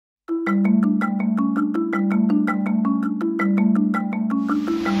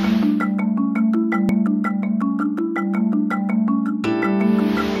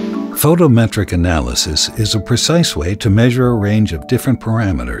Photometric analysis is a precise way to measure a range of different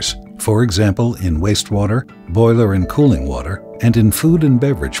parameters, for example in wastewater, boiler and cooling water, and in food and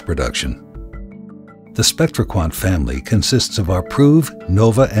beverage production. The Spectroquant family consists of our Prove,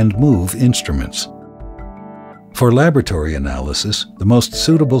 Nova, and Move instruments. For laboratory analysis, the most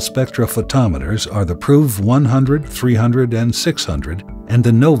suitable spectrophotometers are the Prove 100, 300, and 600, and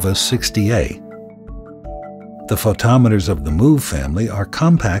the Nova 60A. The photometers of the Move family are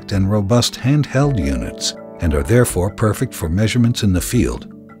compact and robust handheld units and are therefore perfect for measurements in the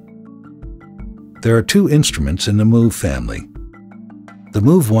field. There are two instruments in the Move family. The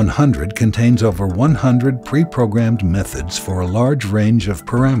Move 100 contains over 100 pre-programmed methods for a large range of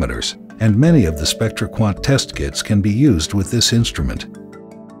parameters, and many of the Spectroquant test kits can be used with this instrument.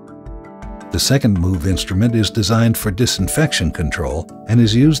 The second Move instrument is designed for disinfection control and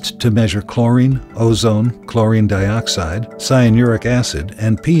is used to measure chlorine, ozone, chlorine dioxide, cyanuric acid,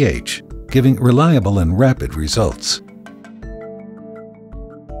 and pH, giving reliable and rapid results.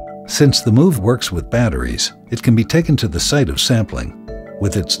 Since the Move works with batteries, it can be taken to the site of sampling.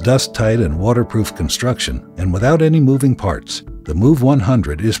 With its dust-tight and waterproof construction and without any moving parts, the Move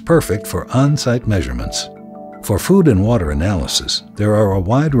 100 is perfect for on-site measurements. For food and water analysis, there are a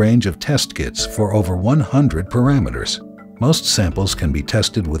wide range of test kits for over 100 parameters. Most samples can be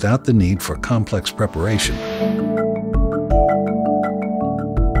tested without the need for complex preparation.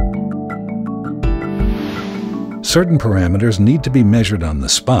 Certain parameters need to be measured on the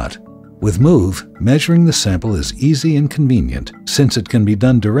spot. With Move, measuring the sample is easy and convenient, since it can be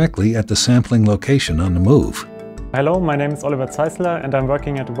done directly at the sampling location on the Move. Hello, my name is Oliver Zeisler and I'm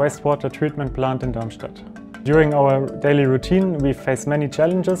working at a wastewater treatment plant in Darmstadt. During our daily routine, we face many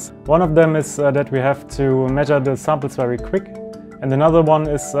challenges. One of them is that we have to measure the samples very quick, and another one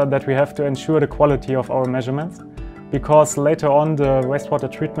is that we have to ensure the quality of our measurements, because later on the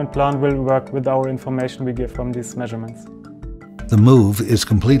wastewater treatment plant will work with our information we give from these measurements. The Move is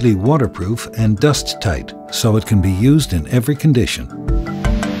completely waterproof and dust-tight, so it can be used in every condition.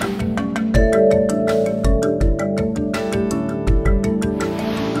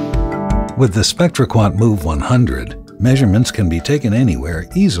 With the Spectroquant Move 100, measurements can be taken anywhere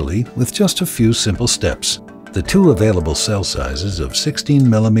easily with just a few simple steps. The two available cell sizes of 16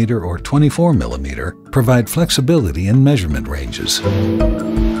 mm or 24 mm provide flexibility in measurement ranges.